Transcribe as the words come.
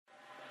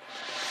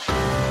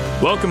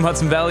Welcome,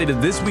 Hudson Valley, to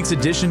this week's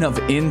edition of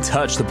In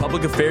Touch, the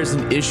public affairs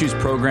and issues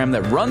program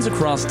that runs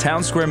across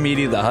Town Square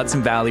Media, the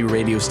Hudson Valley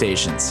radio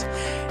stations.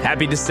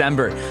 Happy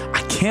December.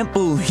 I can't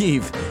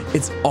believe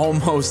it's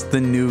almost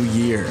the new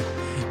year.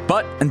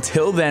 But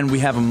until then, we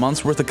have a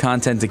month's worth of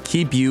content to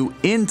keep you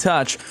in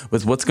touch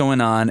with what's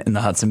going on in the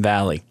Hudson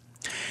Valley.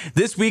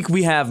 This week,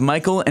 we have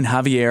Michael and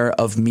Javier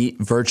of Meet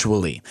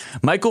Virtually.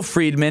 Michael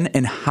Friedman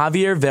and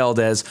Javier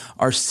Valdez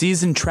are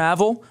seasoned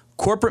travel,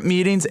 corporate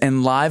meetings,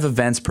 and live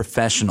events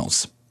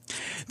professionals.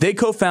 They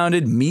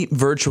co-founded Meet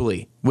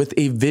Virtually with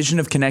a vision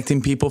of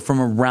connecting people from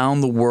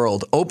around the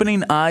world,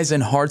 opening eyes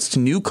and hearts to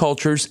new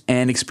cultures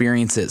and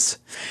experiences.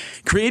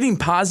 Creating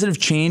positive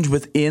change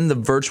within the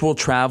virtual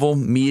travel,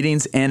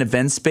 meetings, and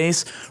event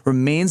space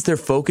remains their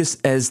focus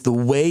as the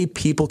way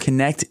people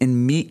connect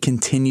and meet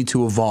continue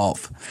to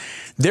evolve.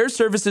 Their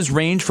services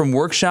range from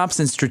workshops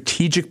and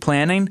strategic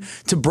planning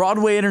to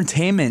Broadway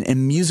entertainment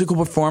and musical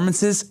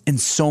performances and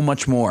so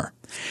much more.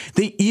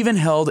 They even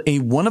held a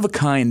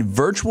one-of-a-kind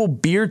virtual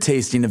beer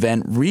tasting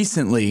event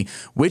recently,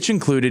 which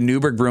included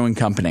Newberg Brewing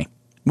Company.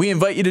 We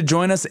invite you to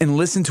join us and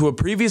listen to a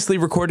previously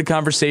recorded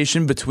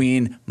conversation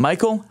between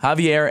Michael,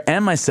 Javier,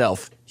 and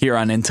myself here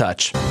on In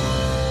Touch.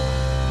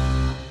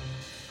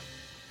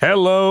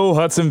 Hello,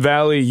 Hudson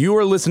Valley. You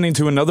are listening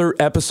to another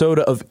episode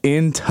of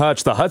In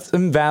Touch, the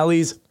Hudson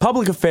Valley's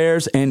public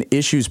affairs and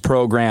issues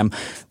program.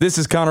 This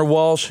is Connor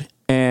Walsh.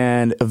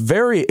 And a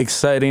very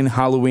exciting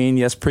Halloween,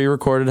 yes,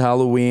 pre-recorded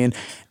Halloween.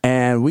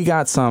 And we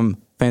got some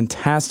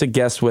fantastic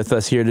guests with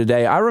us here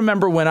today. I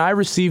remember when I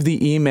received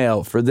the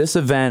email for this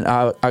event,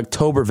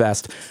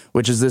 Oktoberfest,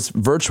 which is this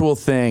virtual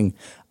thing,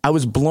 I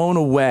was blown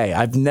away.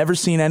 I've never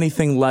seen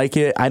anything like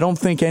it. I don't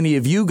think any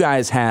of you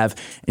guys have,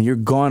 and you're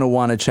going to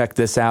want to check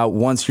this out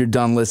once you're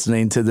done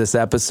listening to this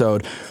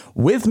episode.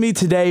 With me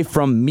today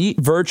from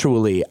Meet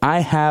Virtually, I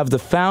have the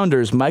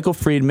founders, Michael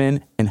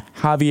Friedman and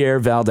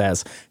Javier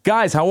Valdez.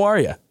 Guys, how are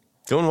you?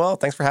 Doing well.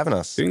 Thanks for having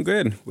us. Doing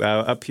good.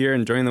 Up here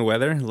enjoying the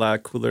weather. A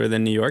lot cooler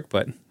than New York,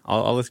 but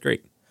all is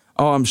great.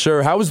 Oh, I'm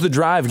sure. How was the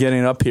drive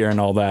getting up here and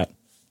all that?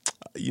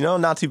 You know,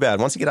 not too bad.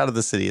 Once you get out of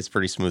the city, it's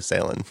pretty smooth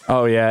sailing.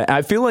 Oh, yeah.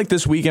 I feel like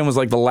this weekend was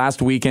like the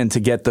last weekend to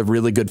get the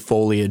really good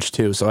foliage,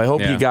 too. So I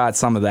hope you got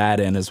some of that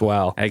in as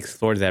well. I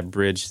explored that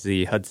bridge,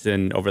 the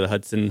Hudson, over the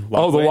Hudson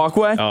walkway. Oh, the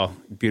walkway? Oh,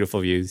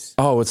 beautiful views.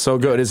 Oh, it's so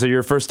good. Is it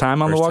your first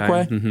time on the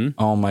walkway? Mm-hmm.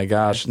 Oh, my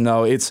gosh.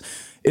 No, it's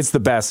the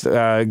best.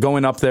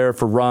 Going up there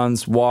for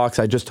runs, walks.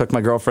 I just took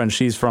my girlfriend.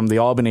 She's from the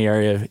Albany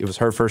area. It was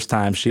her first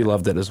time. She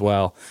loved it as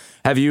well.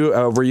 Have you?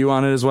 Were you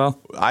on it as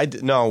well?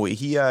 No.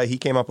 He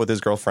came up with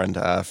his girlfriend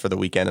for the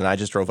weekend, and I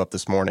just drove up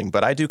this morning.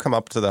 But I do come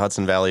up to the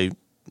Hudson Valley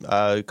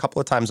a couple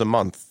of times a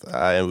month,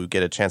 and we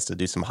get a chance to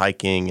do some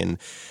hiking and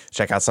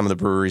check out some of the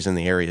breweries in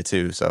the area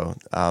too. So,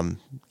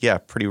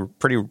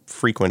 pretty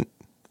frequent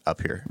up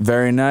here.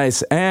 Very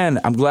nice. And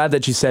I'm glad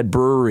that you said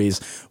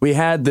breweries. We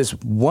had this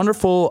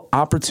wonderful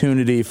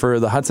opportunity for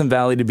the Hudson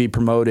Valley to be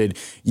promoted.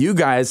 You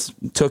guys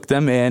took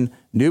them in.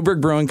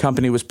 Newberg Brewing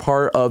Company was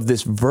part of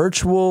this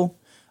virtual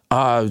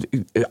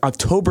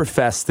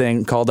Oktoberfest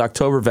thing called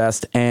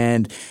Oktoberfest,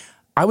 and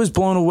I was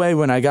blown away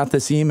when I got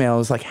this email. I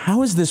was like,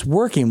 how is this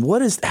working?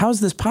 How is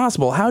this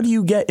possible? How do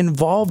you get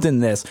involved in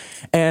this?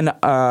 And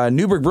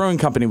Newberg Brewing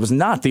Company was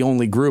not the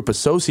only group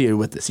associated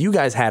with this. You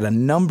guys had a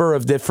number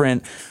of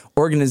different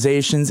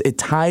organizations. It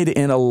tied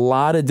in a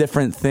lot of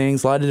different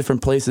things, a lot of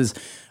different places.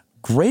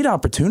 Great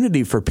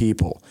opportunity for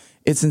people.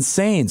 It's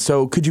insane.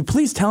 So could you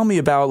please tell me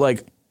about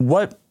like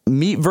what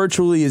Meet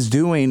Virtually is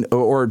doing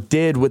or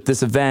did with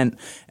this event,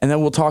 and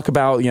then we'll talk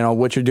about,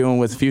 what you're doing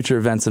with future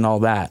events and all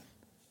that.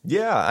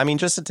 Yeah, I mean,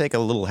 just to take a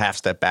little half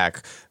step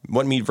back,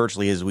 what Meet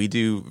Virtually is, we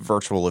do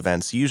virtual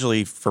events,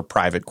 usually for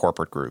private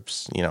corporate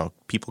groups.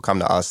 People come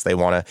to us, they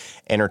want to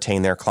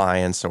entertain their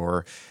clients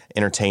or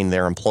entertain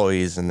their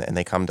employees, and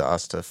they come to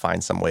us to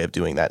find some way of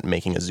doing that and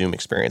making a Zoom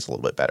experience a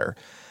little bit better.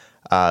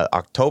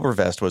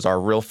 Oktoberfest was our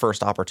real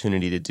first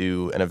opportunity to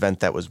do an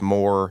event that was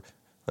more.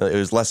 It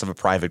was less of a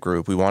private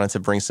group. We wanted to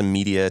bring some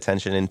media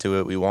attention into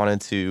it. We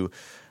wanted to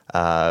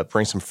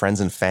bring some friends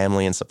and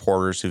family and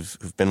supporters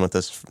who've been with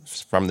us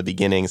from the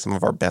beginning, some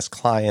of our best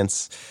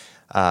clients,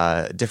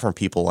 different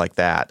people like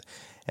that.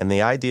 And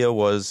the idea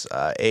was,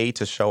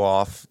 to show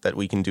off that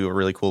we can do a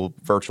really cool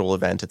virtual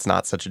event. It's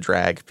not such a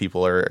drag.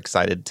 People are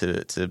excited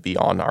to be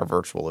on our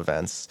virtual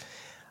events.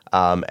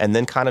 And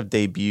then kind of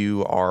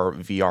debut our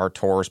VR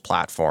Tours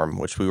platform,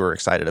 which we were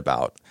excited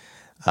about.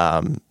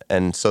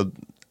 And so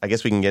I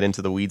guess we can get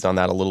into the weeds on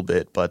that a little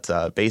bit, but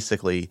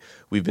basically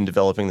we've been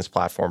developing this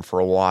platform for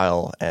a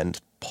while, and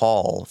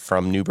Paul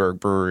from Newberg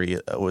Brewery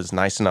was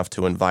nice enough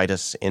to invite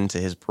us into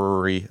his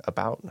brewery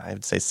about, I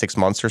would say, 6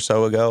 months or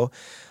so ago,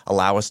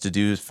 allow us to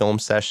do a film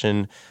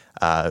session,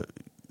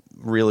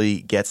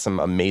 really get some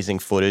amazing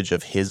footage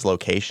of his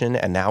location,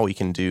 and now we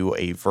can do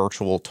a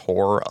virtual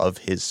tour of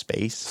his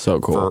space.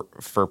 So cool.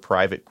 For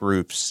private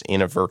groups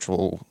in a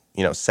virtual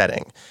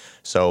setting.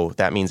 So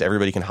that means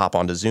everybody can hop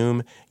onto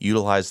Zoom,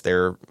 utilize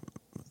their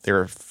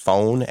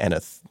phone and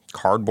a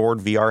cardboard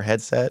VR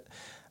headset,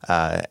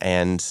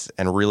 and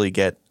really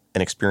get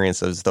an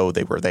experience as though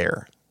they were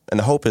there. and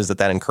the hope is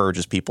that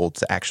encourages people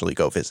to actually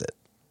go visit.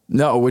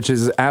 No, which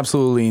is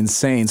absolutely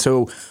insane.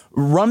 So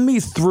run me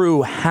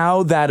through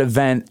how that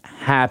event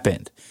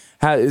happened.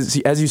 As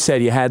you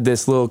said, you had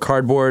this little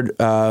cardboard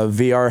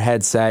VR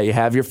headset, you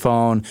have your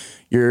phone,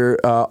 you're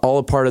all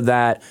a part of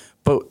that.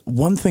 But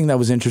one thing that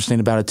was interesting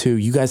about it too,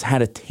 you guys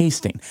had a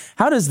tasting.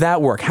 How does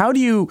that work? How do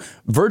you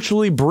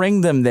virtually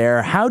bring them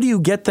there? How do you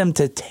get them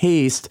to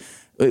taste?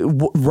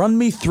 Run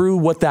me through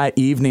what that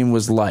evening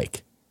was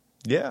like.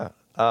 Yeah.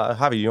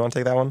 Javi, you want to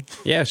take that one?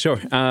 Yeah, sure.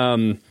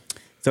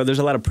 So there's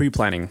a lot of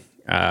pre-planning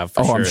for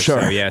sure. I'm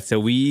sure. So, yeah, so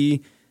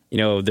we,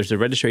 there's a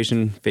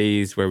registration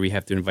phase where we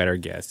have to invite our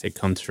guests. It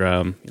comes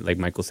from, like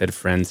Michael said,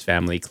 friends,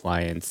 family,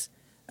 clients,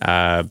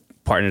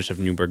 partners of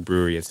Newburgh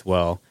Brewery as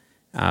well.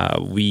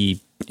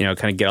 We,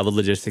 kind of get all the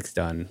logistics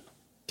done,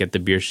 get the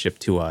beer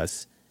shipped to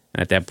us.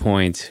 And at that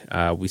point,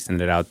 we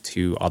send it out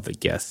to all the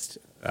guests,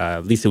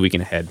 at least a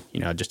weekend ahead,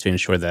 just to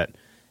ensure that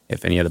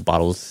if any of the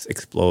bottles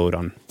explode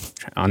on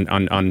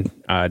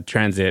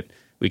transit,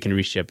 we can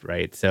reship,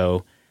 right?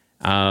 So,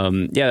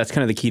 that's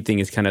kind of the key thing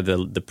is kind of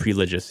the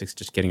pre-logistics,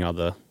 just getting all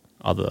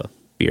the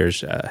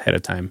beers ahead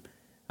of time.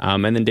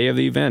 And then day of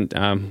the event,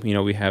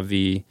 we have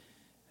the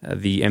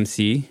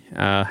MC,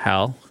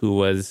 Hal, who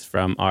was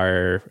from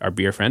our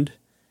beer friend,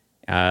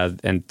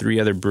 and 3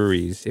 other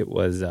breweries. It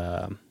was...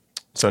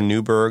 So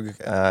Newburgh,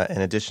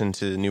 in addition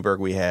to Newburgh,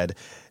 we had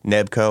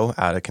Nebco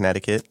out of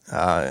Connecticut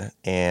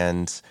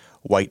and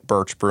White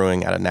Birch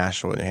Brewing out of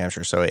Nashua, New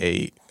Hampshire. So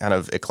a kind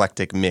of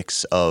eclectic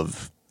mix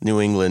of New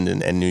England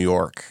and New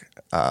York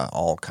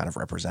all kind of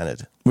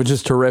represented. Which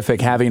is terrific,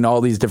 having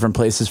all these different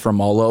places from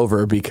all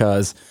over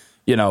because,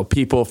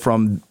 people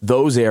from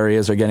those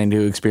areas are getting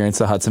to experience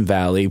the Hudson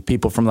Valley.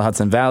 People from the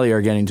Hudson Valley are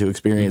getting to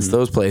experience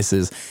those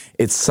places.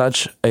 It's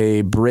such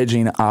a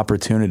bridging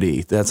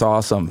opportunity. That's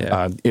awesome.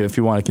 Yeah. If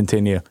you want to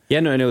continue.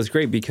 Yeah, no, and it was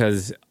great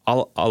because a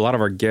lot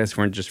of our guests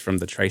weren't just from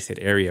the tri-state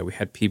area. We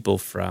had people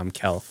from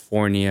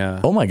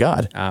California. Oh, my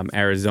God.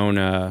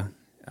 Arizona,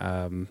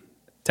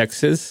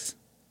 Texas,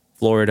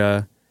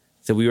 Florida.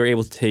 So we were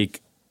able to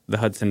take the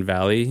Hudson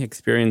Valley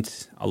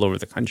experience all over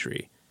the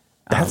country.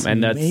 That's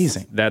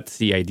amazing. That's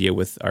the idea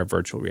with our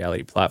virtual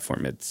reality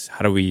platform. It's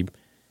how do we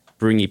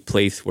bring a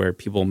place where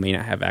people may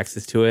not have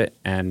access to it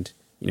and,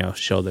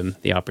 show them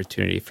the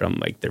opportunity from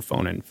like their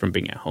phone and from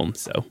being at home.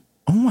 So.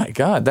 Oh my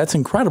God, that's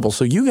incredible.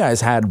 So you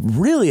guys had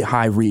really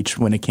high reach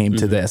when it came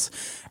to this.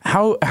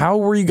 How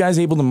were you guys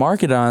able to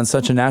market it on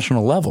such a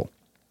national level?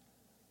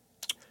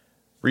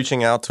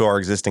 Reaching out to our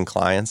existing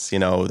clients,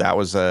 that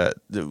was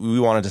we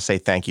wanted to say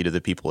thank you to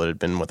the people that had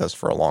been with us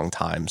for a long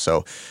time.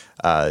 So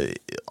a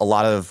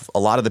lot of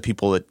the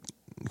people that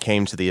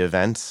came to the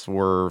event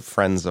were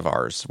friends of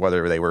ours,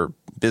 whether they were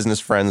business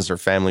friends or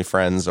family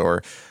friends,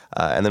 or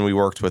and then we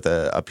worked with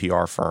a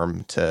PR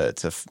firm to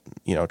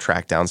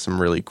track down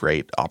some really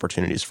great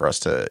opportunities for us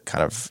to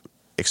kind of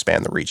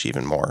expand the reach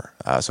even more.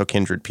 So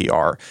Kindred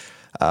PR.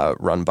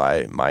 Run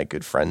by my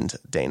good friend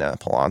Dana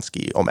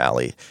Polonsky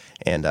O'Malley,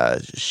 and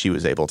she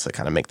was able to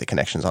kind of make the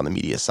connections on the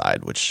media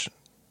side, which,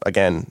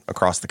 again,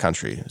 across the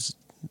country is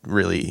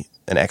really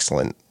an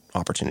excellent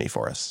opportunity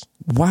for us.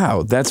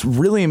 Wow, that's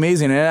really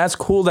amazing, and that's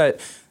cool that,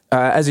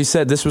 as you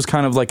said, this was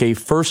kind of like a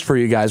first for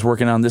you guys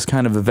working on this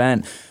kind of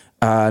event.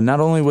 Not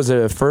only was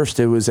it a first,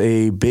 it was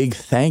a big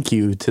thank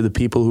you to the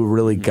people who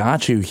really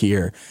got you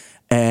here,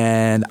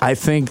 and I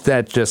think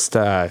that just...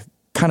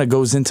 kind of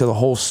goes into the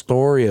whole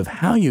story of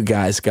how you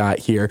guys got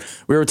here.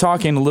 We were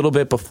talking a little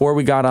bit before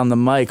we got on the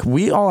mic.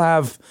 We all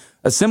have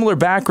a similar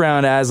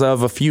background as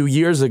of a few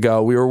years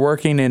ago. We were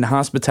working in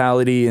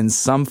hospitality in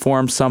some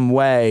form, some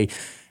way,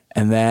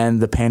 and then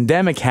the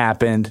pandemic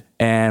happened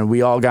and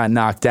we all got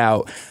knocked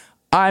out.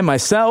 I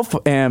myself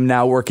am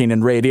now working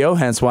in radio,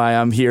 hence why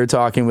I'm here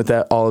talking with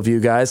all of you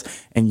guys.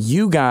 And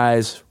you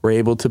guys were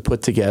able to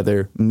put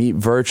together Meet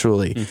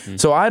Virtually. Mm-hmm.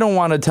 So I don't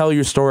want to tell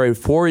your story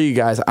for you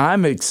guys.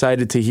 I'm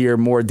excited to hear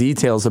more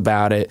details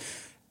about it.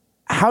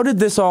 How did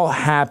this all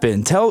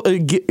happen?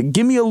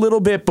 Give me a little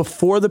bit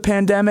before the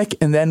pandemic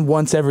and then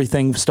once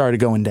everything started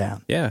going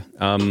down. Yeah,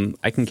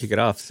 I can kick it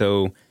off.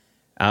 So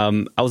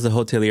I was a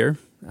hotelier.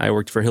 I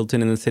worked for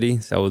Hilton in the city.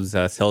 So I was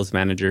a sales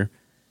manager.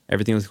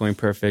 Everything was going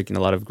perfect and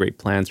a lot of great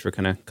plans were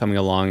kind of coming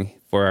along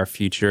for our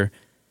future.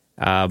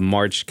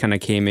 March kind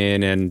of came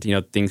in and,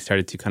 things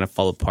started to kind of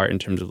fall apart in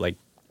terms of like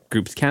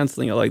groups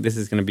canceling. Like this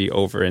is going to be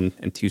over in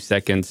 2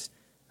 seconds.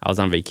 I was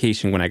on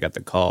vacation when I got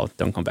the call.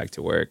 Don't come back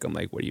to work. I'm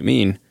like, what do you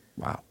mean?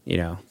 Wow.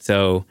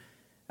 So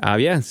I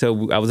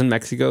was in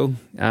Mexico,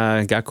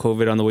 got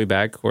COVID on the way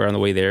back or on the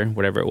way there,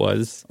 whatever it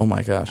was. Oh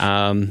my gosh.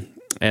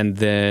 And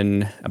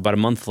then about a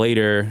month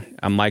later,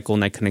 Michael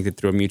and I connected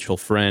through a mutual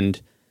friend.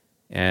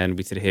 And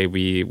we said, hey,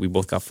 we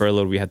both got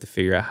furloughed. We had to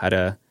figure out how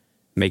to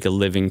make a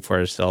living for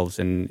ourselves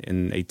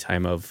in a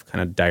time of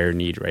kind of dire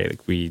need, right?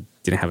 Like we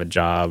didn't have a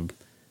job.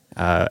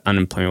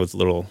 Unemployment was a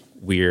little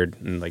weird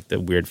and like the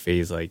weird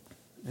phase.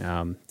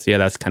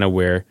 That's kind of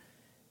where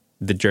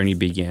the journey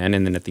began.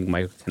 And then I think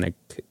Michael kind of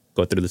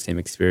go through the same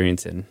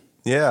experience and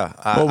Yeah.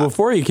 Well,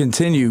 before you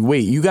continue,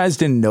 wait, you guys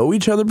didn't know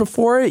each other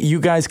before it? You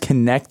guys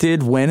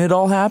connected when it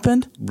all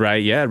happened?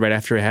 Right. Yeah. Right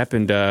after it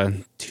happened,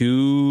 2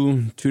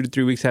 to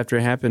 3 weeks after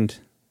it happened.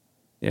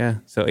 Yeah.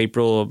 So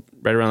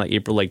right around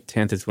April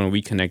 10th is when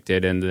we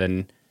connected, and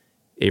then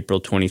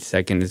April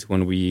 22nd is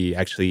when we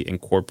actually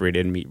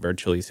incorporated Meet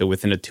Virtually. So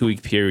within a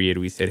 2-week period,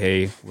 we said,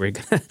 hey, we're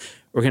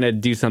gonna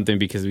do something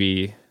because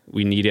we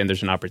need it and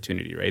there's an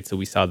opportunity, right? So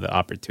we saw the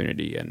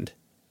opportunity and.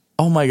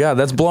 Oh my God,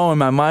 that's blowing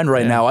my mind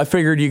right now. I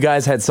figured you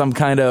guys had some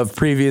kind of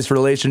previous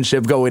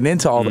relationship going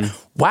into all that.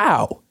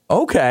 Wow.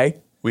 Okay.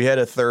 We had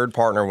a third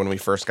partner when we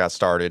first got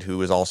started who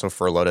was also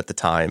furloughed at the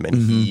time, and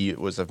he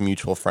was a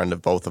mutual friend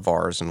of both of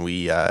ours, and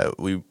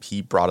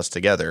he brought us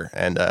together,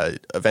 and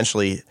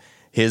eventually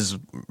his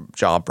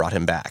job brought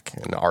him back,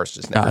 and ours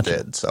just never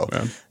did. So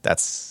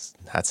that's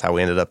how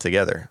we ended up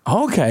together.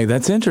 Okay,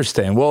 that's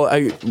interesting. Well,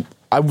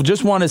 I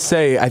just want to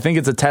say I think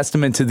it's a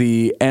testament to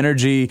the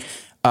energy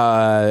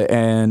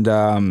and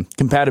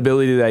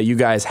compatibility that you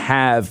guys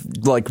have.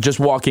 Like, just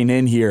walking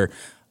in here,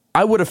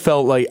 I would have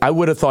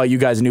thought you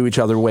guys knew each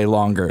other way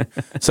longer.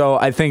 So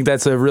I think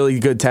that's a really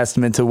good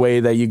testament to the way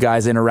that you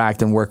guys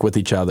interact and work with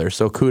each other.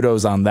 So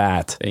kudos on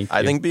that.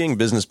 I think being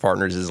business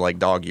partners is like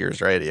dog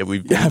years, right?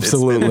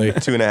 Absolutely.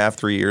 It's been 2.5,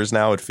 3 years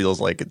now. It feels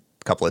like a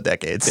couple of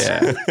decades.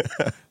 Yeah.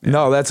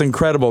 No, that's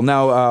incredible.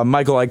 Now,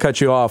 Michael, I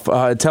cut you off.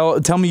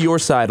 Tell me your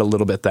side a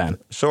little bit then.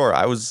 Sure.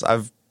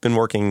 I've been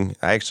working.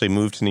 I actually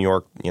moved to New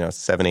York,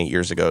 7-8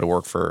 years ago to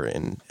work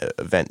in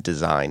event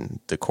design,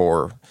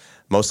 decor,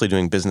 mostly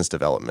doing business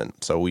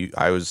development. So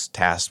I was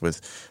tasked with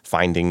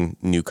finding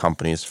new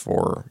companies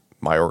for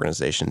my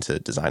organization to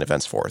design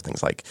events for,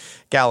 things like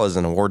galas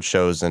and award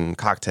shows and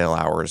cocktail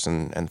hours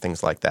and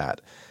things like that.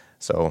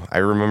 So I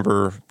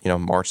remember,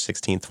 March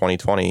 16th,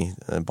 2020,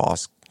 the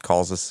boss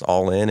calls us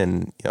all in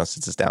and,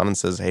 sits us down and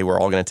says, hey, we're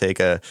all going to take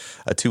a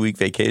 2-week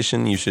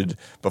vacation. You should,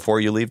 before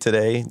you leave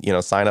today,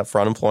 sign up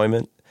for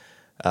unemployment.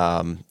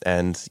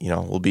 And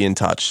we'll be in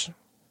touch.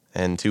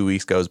 And 2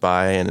 weeks goes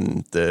by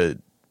and the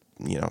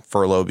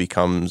furlough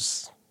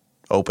becomes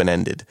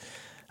open-ended.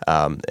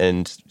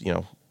 And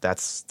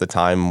that's the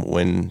time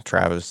when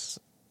Travis,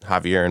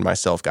 Javier, and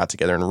myself got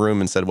together in a room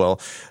and said,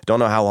 well, don't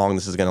know how long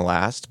this is going to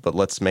last, but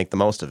let's make the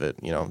most of it.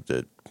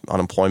 The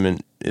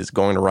unemployment is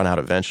going to run out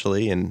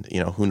eventually, and,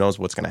 who knows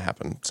what's going to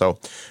happen. So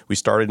we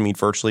started Meet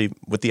Virtually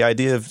with the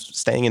idea of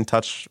staying in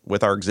touch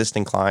with our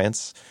existing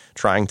clients,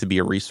 trying to be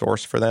a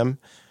resource for them,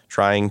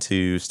 trying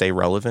to stay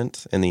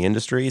relevant in the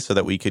industry so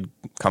that we could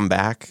come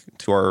back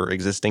to our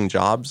existing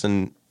jobs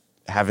and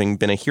having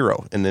been a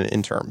hero in the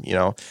interim,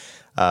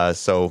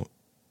 So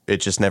it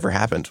just never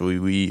happened.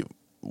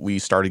 We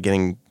started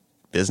getting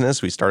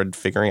business. We started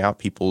figuring out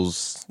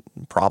people's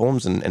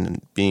problems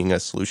and being a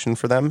solution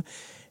for them.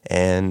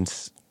 And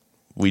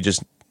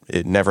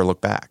it never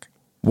looked back.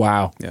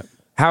 Wow. Yeah.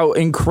 How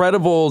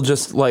incredible,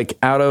 just like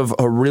out of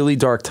a really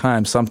dark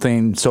time,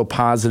 something so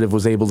positive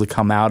was able to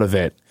come out of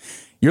it.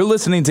 You're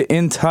listening to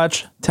In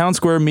Touch, Town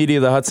Square Media,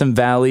 the Hudson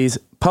Valley's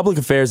Public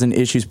Affairs and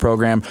Issues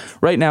program.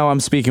 Right now, I'm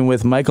speaking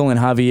with Michael and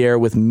Javier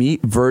with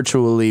Meet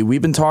Virtually.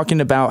 We've been talking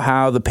about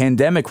how the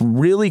pandemic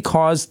really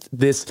caused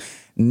this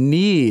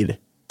need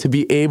to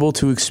be able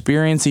to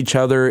experience each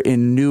other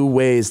in new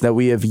ways that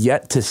we have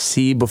yet to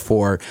see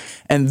before.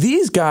 And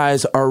these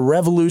guys are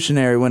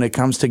revolutionary when it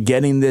comes to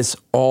getting this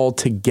all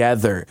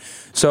together.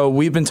 So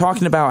we've been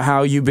talking about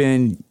how you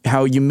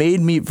made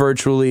Meet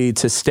Virtually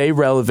to stay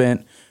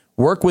relevant,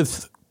 work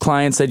with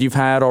clients that you've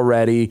had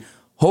already.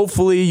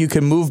 Hopefully you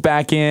can move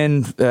back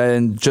in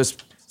and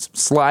just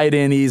slide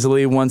in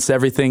easily once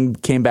everything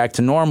came back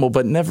to normal,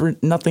 but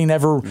nothing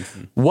ever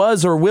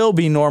was or will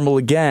be normal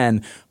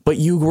again. But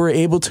you were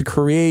able to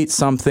create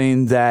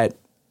something that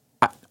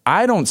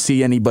I don't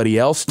see anybody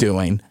else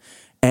doing.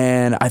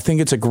 And I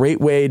think it's a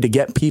great way to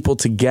get people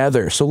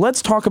together. So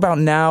let's talk about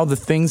now the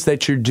things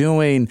that you're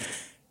doing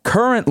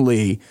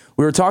currently.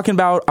 We were talking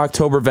about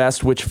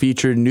Oktoberfest, which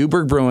featured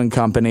Newburgh Brewing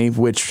Company,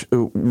 which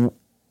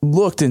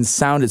looked and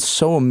sounded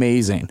so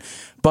amazing.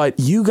 But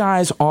you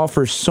guys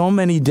offer so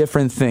many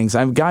different things.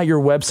 I've got your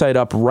website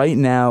up right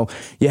now.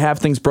 You have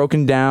things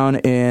broken down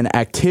in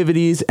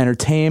activities,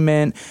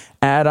 entertainment,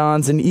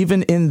 add-ons, and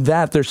even in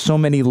that, there's so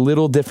many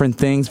little different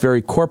things,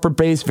 very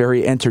corporate-based,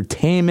 very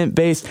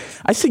entertainment-based.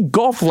 I see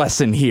golf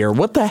lesson here.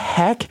 What the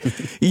heck?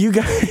 You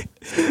guys,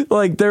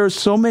 there are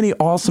so many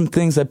awesome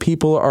things that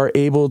people are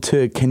able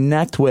to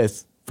connect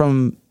with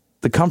from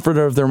the comfort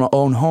of their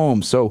own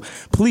home. So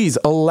please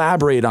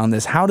elaborate on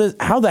this. How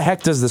the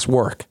heck does this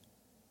work?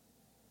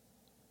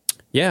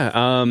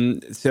 Yeah.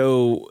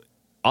 So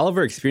all of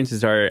our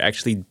experiences are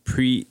actually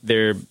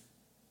they're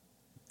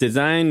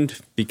designed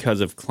because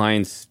of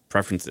clients'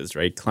 preferences,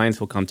 right? Clients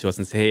will come to us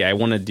and say, hey, I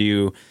want to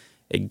do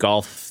a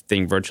golf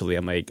thing virtually.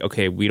 I'm like,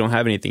 okay, we don't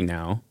have anything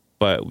now,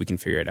 but we can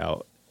figure it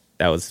out.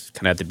 That was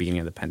kind of at the beginning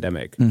of the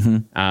pandemic.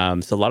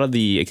 Mm-hmm. So a lot of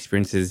the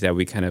experiences that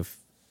we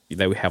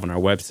have on our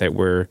website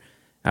were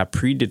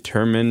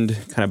predetermined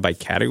kind of by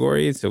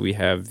category. So we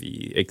have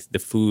the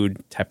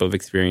food type of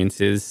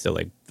experiences. So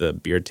like the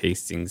beer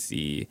tastings,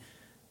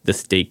 the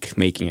steak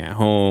making at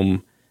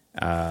home,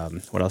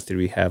 What else did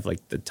we have?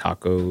 Like the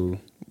taco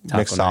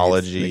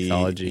mixology.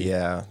 Mixology.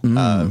 Yeah.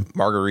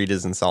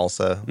 Margaritas and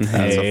salsa.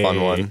 That's a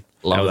fun one.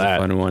 That was a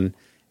fun one.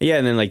 Yeah,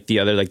 and then like the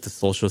other, like the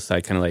social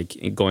side, kind of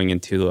like going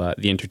into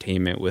the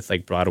entertainment with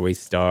like Broadway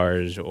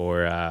stars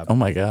or oh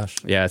my gosh,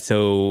 yeah.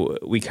 So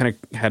we kind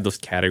of had those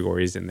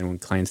categories, and then when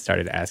clients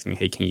started asking,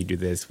 "Hey, can you do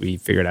this?" we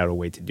figured out a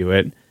way to do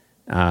it.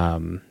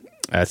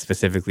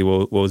 Specifically,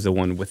 what was the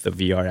one with the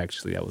VR?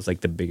 Actually, that was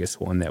like the biggest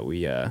one that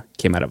we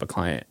came out of a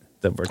client,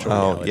 the virtual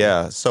reality.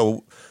 Yeah.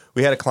 So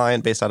we had a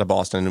client based out of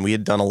Boston, and we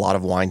had done a lot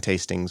of wine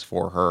tastings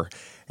for her,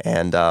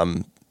 and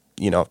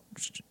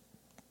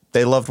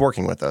they loved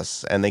working with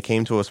us, and they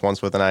came to us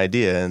once with an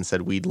idea and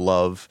said, we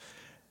want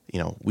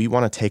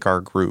to take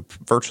our group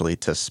virtually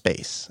to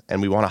space,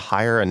 and we want to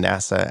hire a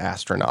NASA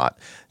astronaut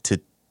to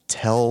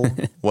tell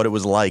what it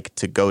was like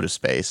to go to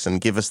space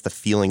and give us the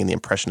feeling and the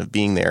impression of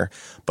being there,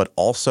 but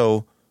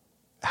also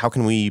how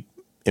can we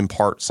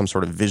impart some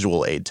sort of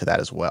visual aid to that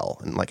as well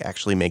and like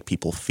actually make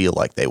people feel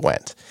like they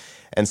went.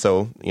 And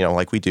so,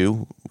 like we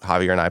do,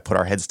 Javier and I put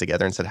our heads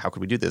together and said, how could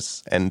we do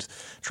this? And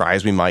try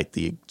as we might,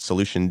 the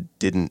solution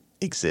didn't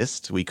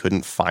exist. We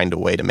couldn't find a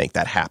way to make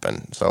that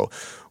happen. So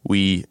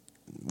we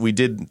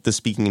did the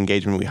speaking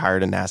engagement. We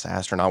hired a NASA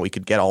astronaut. We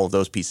could get all of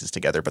those pieces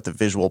together, but the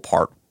visual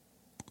part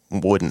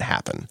wouldn't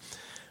happen.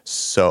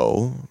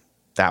 So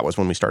that was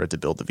when we started to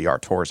build the VR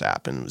Tours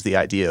app. And it was the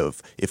idea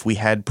of if we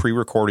had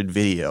pre-recorded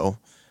video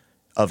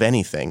of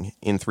anything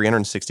in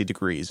 360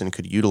 degrees and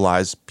could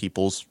utilize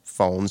people's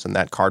phones and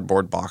that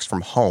cardboard box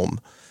from home,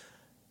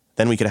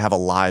 then we could have a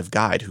live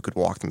guide who could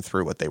walk them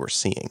through what they were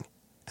seeing.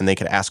 And they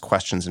could ask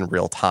questions in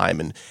real time,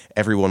 and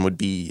everyone would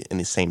be in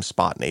the same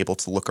spot and able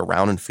to look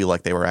around and feel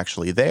like they were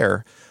actually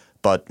there.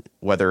 But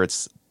whether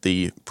it's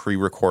the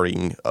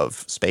pre-recording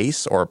of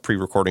space or a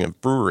pre-recording of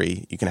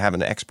brewery, you can have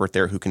an expert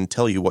there who can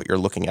tell you what you're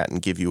looking at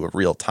and give you a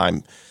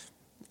real-time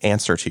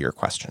answer to your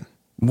question.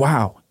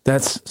 Wow,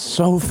 that's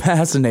so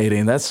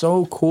fascinating. That's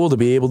so cool to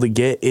be able to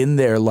get in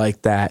there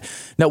like that.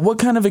 Now, what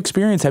kind of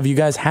experience have you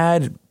guys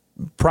had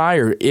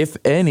prior, if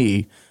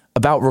any,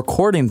 about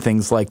recording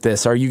things like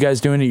this? Are you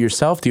guys doing it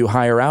yourself? Do you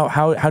hire out?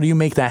 How do you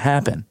make that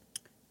happen?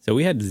 So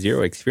we had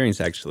zero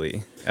experience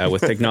actually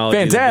with technology.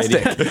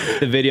 Fantastic.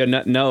 The video,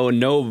 no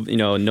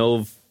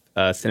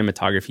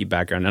cinematography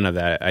background, none of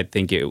that. I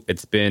think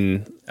it's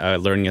been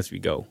learning as we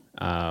go.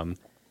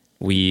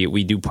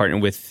 We do partner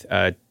with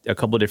a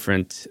couple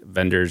different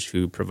vendors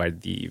who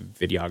provide the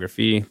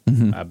videography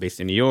based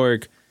in New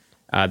York.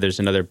 There's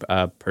another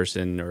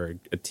person or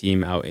a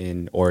team out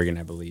in Oregon,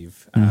 I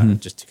believe,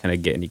 just to kind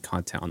of get any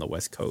content on the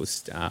West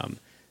Coast.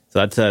 So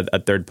that's a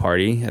third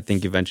party. I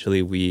think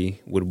eventually we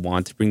would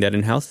want to bring that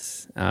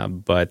in-house.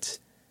 But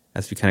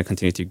as we kind of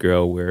continue to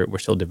grow, we're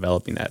still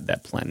developing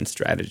that plan and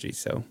strategy.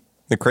 So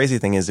the crazy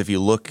thing is if you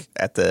look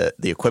at the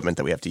equipment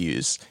that we have to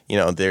use,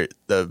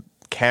 the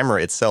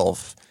camera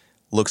itself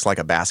looks like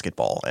a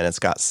basketball, and it's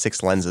got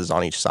 6 lenses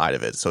on each side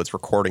of it. So it's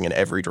recording in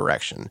every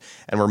direction.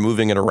 And we're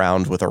moving it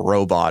around with a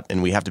robot,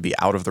 and we have to be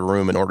out of the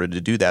room in order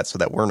to do that so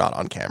that we're not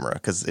on camera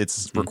because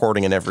it's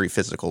recording in every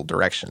physical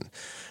direction.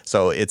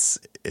 So it's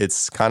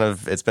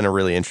been a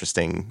really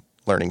interesting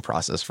learning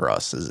process for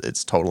us.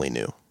 It's totally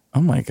new.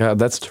 Oh my God,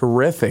 that's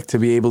terrific to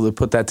be able to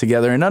put that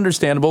together, and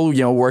understandable,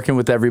 working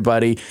with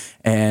everybody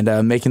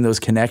and making those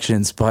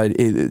connections. But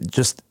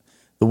just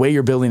the way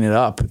you're building it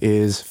up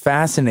is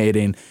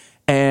fascinating.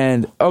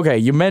 And okay,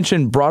 you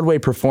mentioned Broadway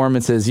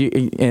performances,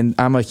 and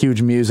I'm a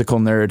huge musical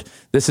nerd.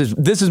 This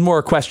is more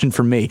a question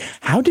for me.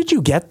 How did you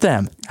get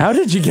them? How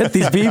did you get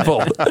these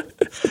people?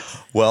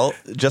 Well,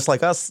 just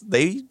like us,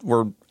 they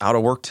were out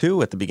of work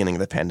too at the beginning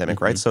of the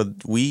pandemic, right? So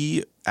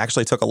we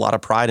actually took a lot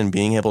of pride in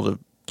being able to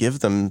give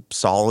them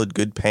solid,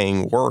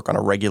 good-paying work on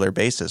a regular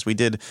basis. We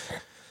did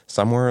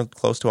somewhere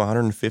close to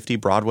 150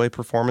 Broadway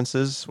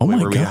performances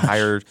where we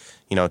hired,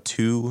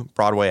 2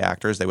 Broadway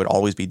actors. They would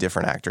always be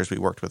different actors. We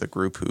worked with a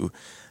group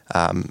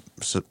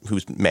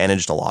who's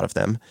managed a lot of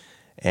them.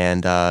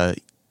 And,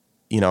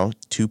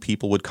 2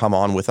 people would come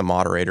on with a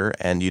moderator,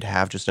 and you'd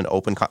have just an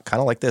open, kind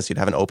of like this, you'd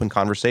have an open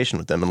conversation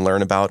with them and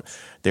learn about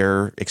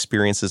their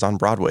experiences on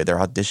Broadway,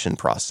 their audition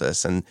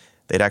process, and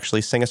they'd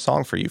actually sing a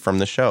song for you from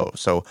the show.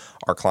 So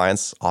our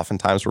clients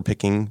oftentimes were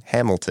picking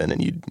Hamilton,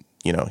 and you'd,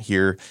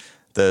 hear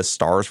the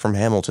stars from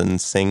Hamilton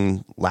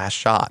sing Last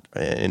Shot.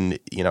 And,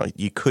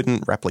 you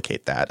couldn't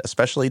replicate that,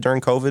 especially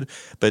during COVID.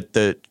 But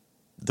the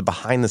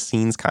behind the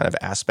scenes kind of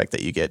aspect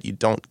that you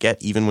don't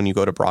get even when you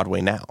go to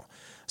Broadway now.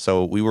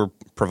 So we were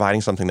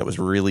providing something that was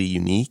really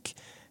unique,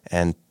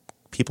 and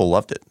people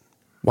loved it.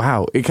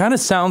 Wow. It kind of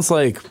sounds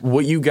like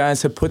what you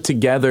guys have put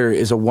together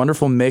is a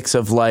wonderful mix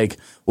of like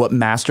what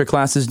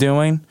Masterclass is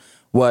doing,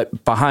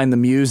 what Behind the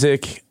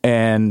Music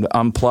and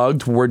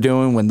Unplugged were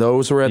doing when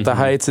those were at the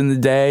heights in the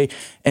day,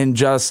 and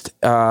just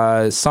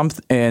a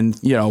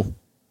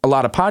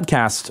lot of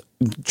podcasts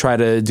try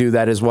to do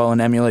that as well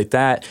and emulate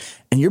that.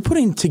 And you're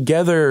putting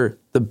together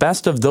the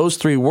best of those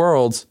 3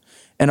 worlds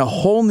in a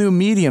whole new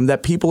medium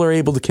that people are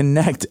able to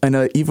connect on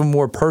an even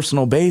more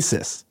personal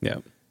basis. Yeah.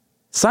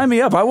 Sign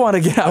me up. I want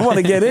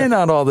to get in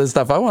on all this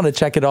stuff. I want to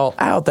check it all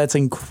out. That's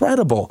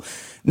incredible.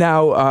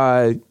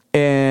 Now,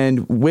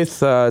 and with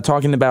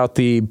talking about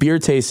the beer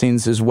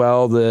tastings as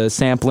well, the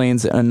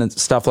samplings and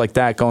stuff like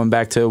that, going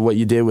back to what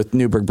you did with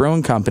Newburgh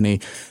Brewing Company,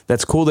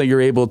 that's cool that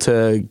you're able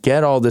to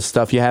get all this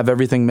stuff. You have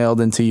everything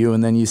mailed into you,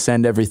 and then you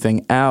send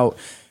everything out.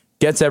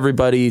 Gets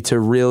everybody to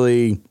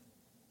really,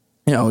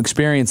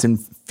 experience and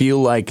feel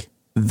like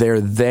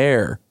they're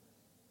there.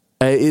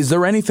 Is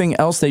there anything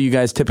else that you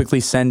guys typically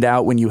send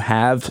out when you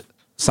have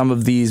some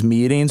of these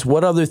meetings?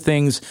 What other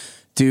things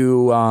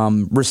do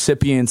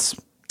recipients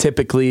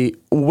typically,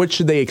 what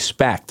should they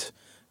expect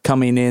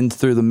coming in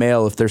through the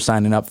mail if they're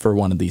signing up for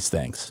one of these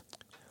things?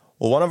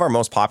 Well, one of our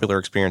most popular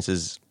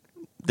experiences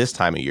this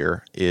time of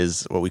year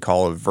is what we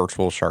call a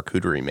virtual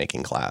charcuterie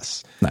making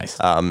class. Nice.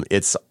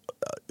 It's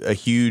a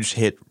huge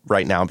hit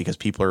right now because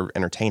people are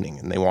entertaining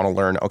and they want to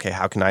learn, okay,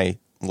 how can I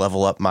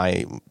level up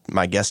my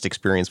guest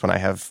experience when I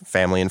have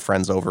family and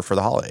friends over for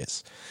the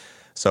holidays?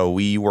 So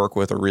we work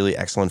with a really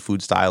excellent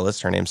food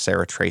stylist. Her name's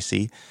Sarah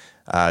Tracy.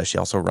 She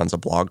also runs a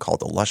blog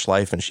called The Lush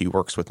Life, and she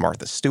works with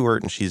Martha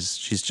Stewart, and she's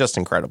just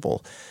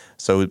incredible.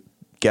 So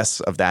guests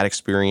of that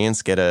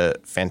experience get a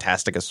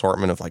fantastic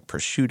assortment of like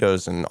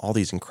prosciuttos and all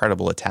these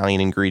incredible Italian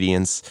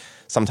ingredients.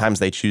 Sometimes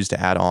they choose to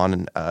add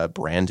on a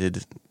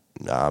branded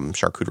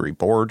charcuterie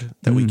board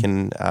that we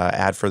can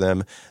add for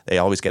them. They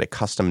always get a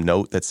custom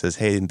note that says,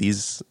 hey,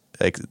 these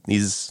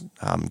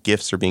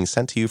gifts are being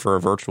sent to you for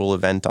a virtual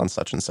event on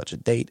such and such a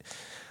date.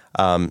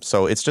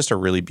 So it's just a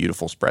really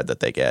beautiful spread that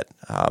they get.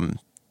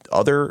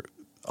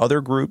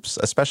 Other groups,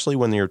 especially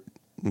when you're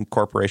in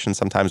corporations,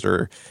 sometimes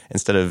are,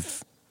 instead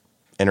of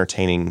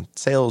entertaining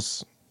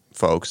sales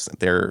folks,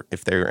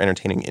 if they're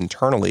entertaining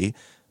internally,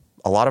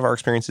 a lot of our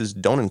experiences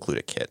don't include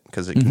a kit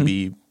because it can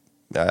be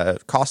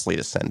costly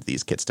to send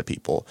these kits to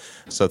people.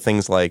 So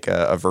things like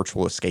a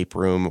virtual escape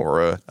room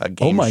or a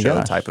game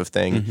show type of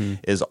thing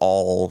is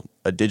all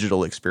a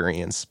digital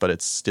experience, but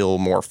it's still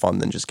more fun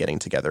than just getting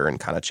together and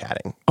kind of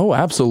chatting. Oh,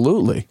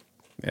 absolutely.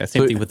 Yeah,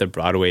 same thing with the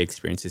Broadway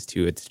experiences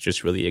too. It's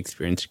just really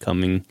experience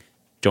coming,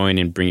 join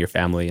and bring your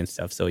family and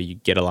stuff. So you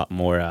get a lot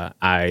more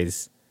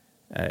eyes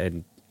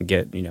and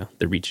get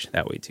the reach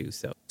that way too.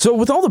 So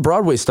with all the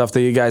Broadway stuff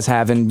that you guys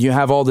have, and you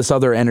have all this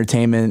other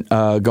entertainment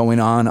going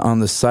on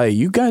the site,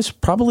 you guys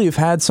probably have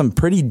had some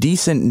pretty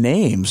decent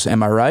names.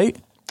 Am I right?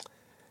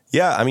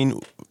 Yeah, I mean,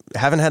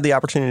 haven't had the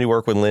opportunity to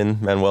work with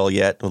Lin-Manuel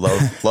yet.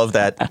 Love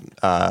that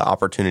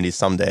opportunity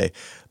someday.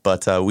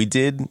 But we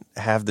did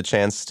have the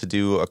chance to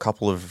do a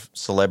couple of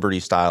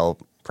celebrity-style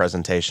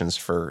presentations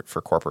for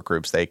corporate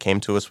groups. They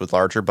came to us with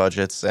larger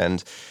budgets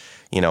and,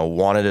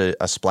 wanted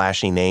a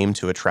splashy name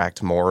to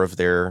attract more of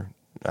their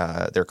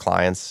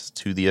clients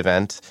to the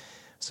event.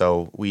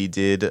 So we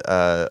did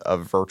a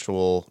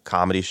virtual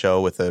comedy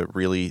show with a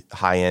really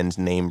high-end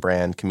name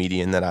brand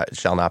comedian that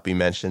shall not be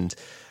mentioned.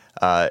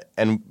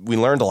 And we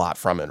learned a lot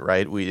from it,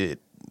 right?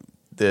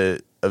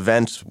 The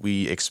event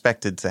we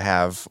expected to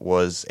have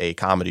was a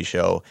comedy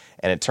show,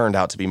 and it turned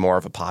out to be more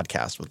of a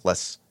podcast with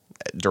less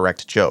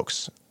direct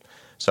jokes.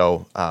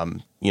 So,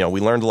 we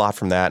learned a lot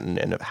from that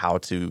and how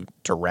to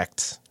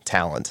direct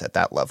talent at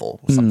that level,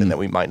 something that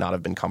we might not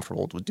have been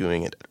comfortable with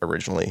doing it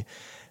originally.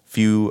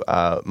 Few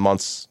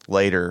months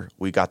later,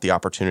 we got the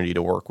opportunity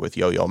to work with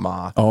Yo-Yo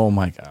Ma. Oh,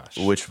 my gosh.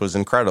 Which was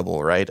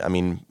incredible, right? I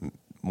mean,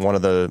 one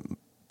of the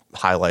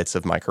highlights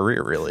of my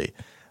career, really.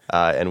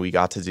 And we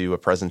got to do a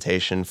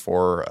presentation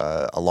for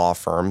a law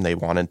firm. They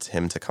wanted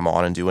him to come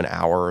on and do an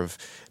hour of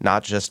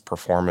not just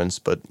performance,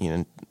 but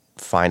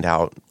find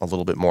out a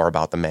little bit more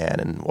about the man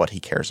and what he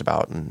cares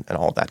about and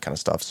all that kind of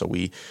stuff. So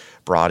we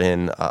brought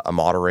in a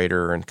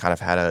moderator and kind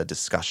of had a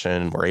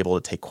discussion. We're able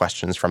to take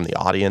questions from the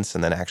audience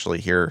and then actually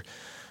hear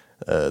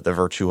the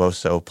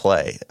virtuoso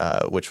play,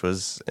 which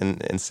was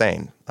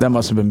insane. That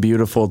must have been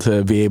beautiful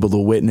to be able to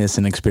witness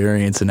and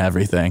experience and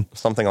everything.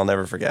 Something I'll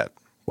never forget.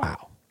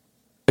 Wow.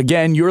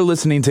 Again, you're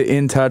listening to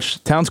In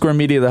Touch, Town Square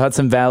Media, the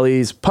Hudson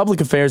Valley's Public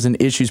Affairs and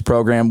Issues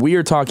program. We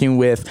are talking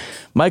with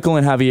Michael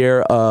and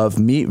Javier of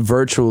Meet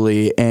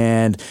Virtually,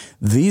 and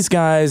these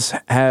guys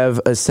have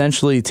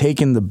essentially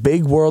taken the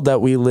big world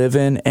that we live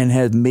in and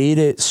have made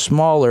it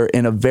smaller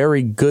in a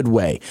very good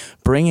way,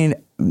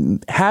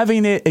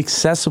 having it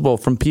accessible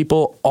from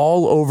people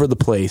all over the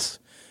place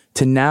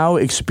to now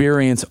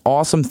experience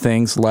awesome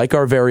things like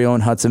our very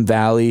own Hudson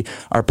Valley,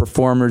 our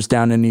performers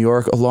down in New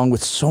York, along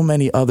with so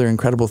many other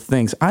incredible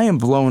things. I am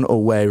blown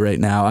away right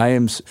now. I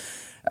am.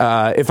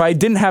 If I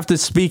didn't have to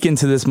speak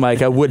into this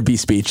mic, I would be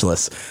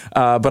speechless.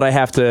 But I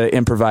have to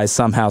improvise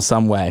somehow,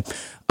 some way.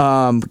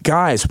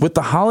 Guys, with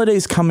the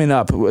holidays coming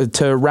up,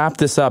 to wrap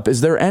this up,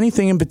 is there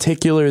anything in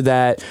particular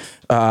that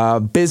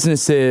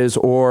businesses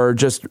or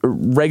just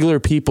regular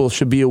people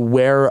should be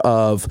aware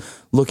of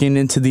looking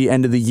into the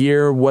end of the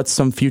year? What's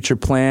some future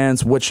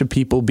plans? What should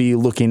people be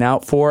looking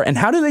out for? And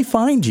how do they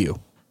find you?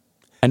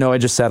 I know I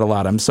just said a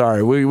lot. I'm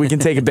sorry. We can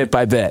take it bit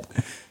by bit.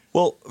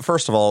 Well,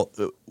 first of all,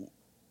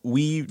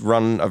 we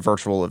run a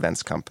virtual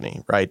events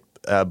company, right?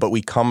 But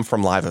we come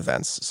from live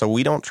events. So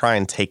we don't try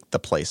and take the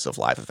place of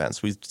live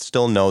events. We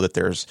still know that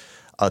there's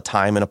a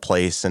time and a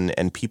place,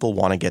 and people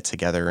want to get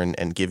together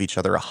and give each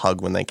other a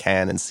hug when they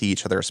can and see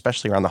each other,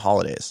 especially around the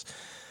holidays.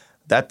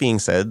 That being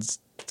said,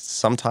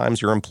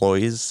 sometimes your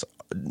employees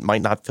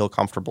might not feel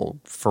comfortable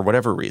for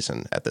whatever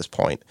reason at this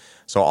point.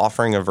 So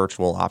offering a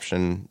virtual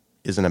option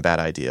isn't a bad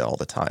idea all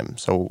the time.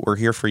 So we're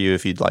here for you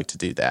if you'd like to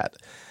do that.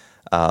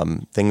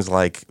 Things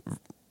like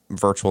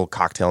virtual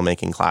cocktail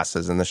making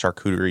classes and the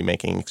charcuterie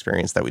making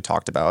experience that we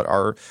talked about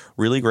are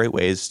really great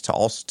ways to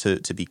also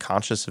to be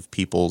conscious of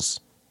people's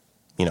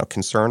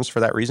concerns for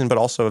that reason, but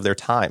also of their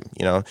time.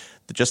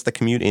 Just the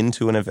commute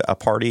into a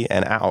party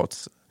and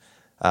out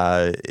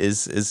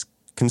is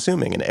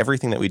consuming, and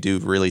everything that we do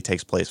really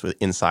takes place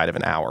inside of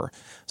an hour.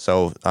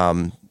 So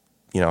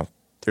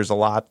there's a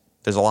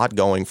lot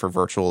going for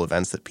virtual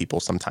events that people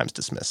sometimes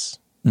dismiss.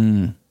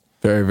 Very,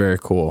 very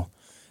cool.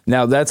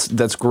 Now that's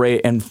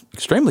great and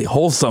extremely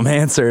wholesome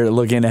answer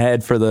looking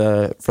ahead for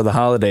the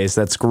holidays.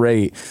 That's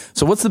great.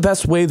 So what's the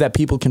best way that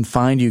people can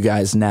find you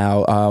guys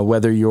now,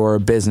 whether you're a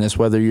business,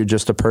 whether you're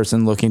just a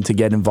person looking to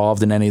get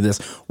involved in any of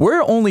this?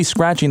 We're only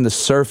scratching the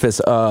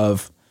surface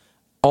of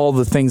all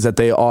the things that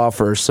they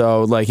offer.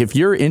 So like if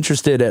you're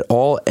interested at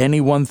all,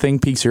 any one thing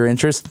piques your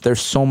interest, there's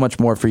so much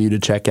more for you to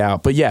check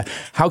out. But yeah,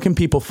 how can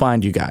people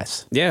find you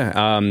guys?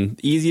 Yeah,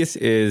 easiest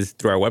is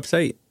through our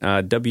website,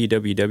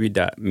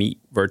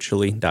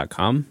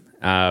 www.meetvirtually.com.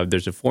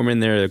 There's a form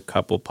in there, a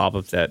couple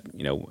pop-ups that,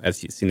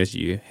 as soon as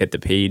you hit the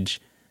page,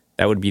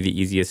 that would be the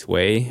easiest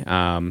way.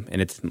 And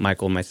it's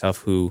Michael and myself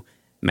who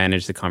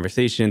manage the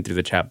conversation through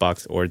the chat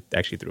box or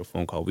actually through a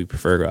phone call. We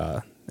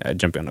prefer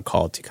jumping on a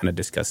call to kind of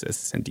discuss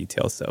this in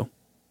detail. So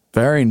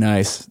very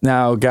nice.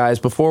 Now, guys,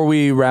 before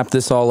we wrap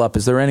this all up,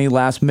 is there any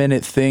last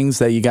minute things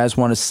that you guys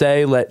want to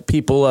say? Let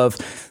people of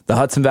the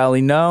Hudson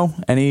Valley know.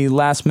 Any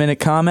last minute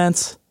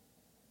comments?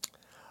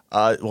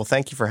 Well,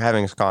 thank you for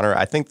having us, Connor.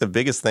 I think the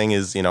biggest thing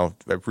is, I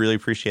really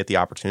appreciate the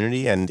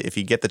opportunity. And if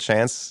you get the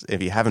chance,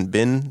 if you haven't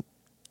been,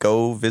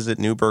 go visit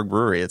Newburgh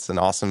Brewery. It's an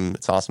awesome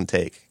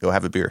take. Go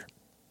have a beer.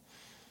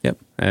 Yep.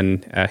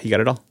 And he got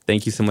it all.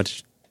 Thank you so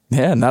much.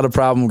 Yeah, not a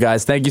problem,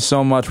 guys. Thank you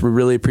so much. We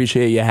really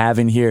appreciate you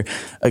having here.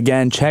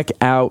 Again, check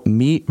out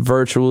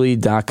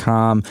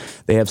meetvirtually.com.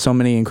 They have so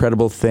many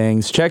incredible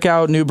things. Check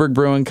out Newburgh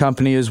Brewing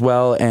Company as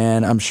well,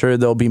 and I'm sure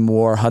there'll be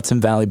more Hudson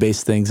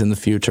Valley-based things in the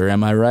future.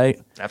 Am I right?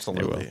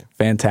 Absolutely.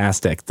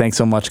 Fantastic. Thanks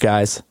so much,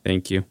 guys.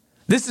 Thank you.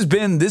 This has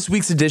been this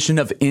week's edition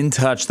of In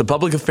Touch, the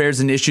public affairs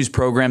and issues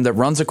program that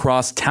runs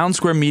across Town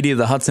Square Media,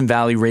 the Hudson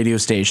Valley radio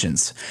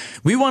stations.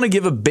 We want to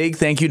give a big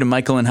thank you to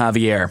Michael and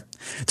Javier.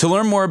 To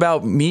learn more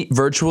about Meet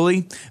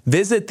Virtually,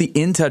 visit the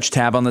In Touch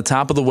tab on the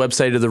top of the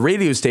website of the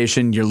radio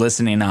station you're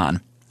listening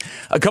on.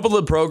 A couple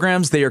of the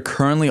programs they are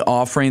currently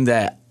offering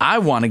that I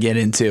want to get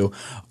into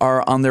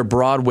are on their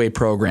Broadway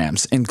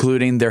programs,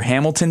 including their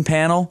Hamilton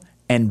panel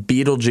and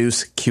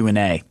Beetlejuice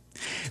Q&A.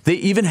 They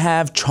even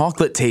have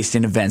chocolate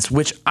tasting events,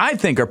 which I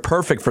think are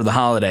perfect for the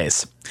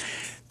holidays.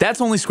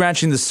 That's only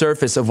scratching the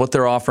surface of what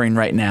they're offering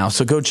right now,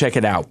 so go check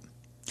it out.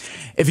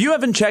 If you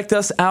haven't checked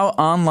us out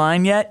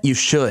online yet, you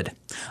should.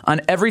 On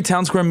every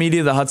Town Square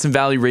Media, the Hudson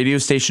Valley radio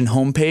station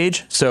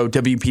homepage, so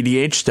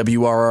WPDH,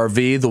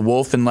 WRRV, The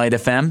Wolf, and Light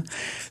FM,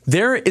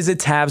 there is a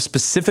tab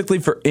specifically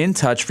for In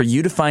Touch for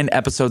you to find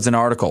episodes and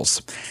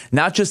articles.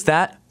 Not just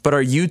that, but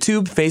our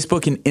YouTube,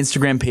 Facebook, and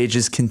Instagram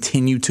pages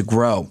continue to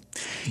grow.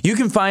 You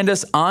can find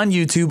us on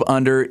YouTube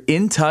under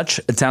In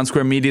Touch, a Town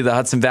Square Media, the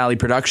Hudson Valley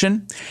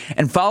production,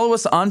 and follow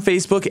us on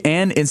Facebook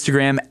and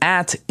Instagram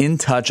at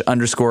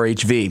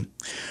InTouch_HV.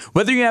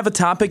 Whether you have a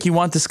topic you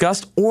want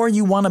discussed or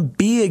you want to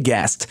be a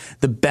guest,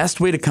 the best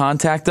way to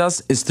contact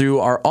us is through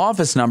our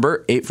office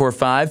number,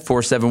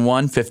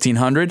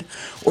 845-471-1500,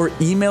 or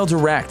email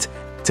direct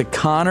to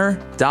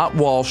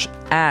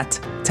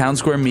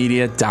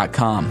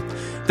connor.walsh@townsquaremedia.com.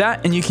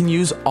 That, and you can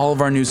use all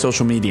of our new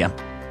social media.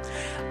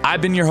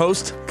 I've been your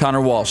host,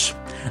 Connor Walsh.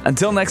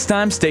 Until next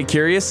time, stay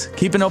curious,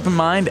 keep an open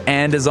mind,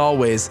 and as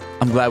always,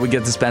 I'm glad we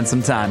get to spend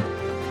some time.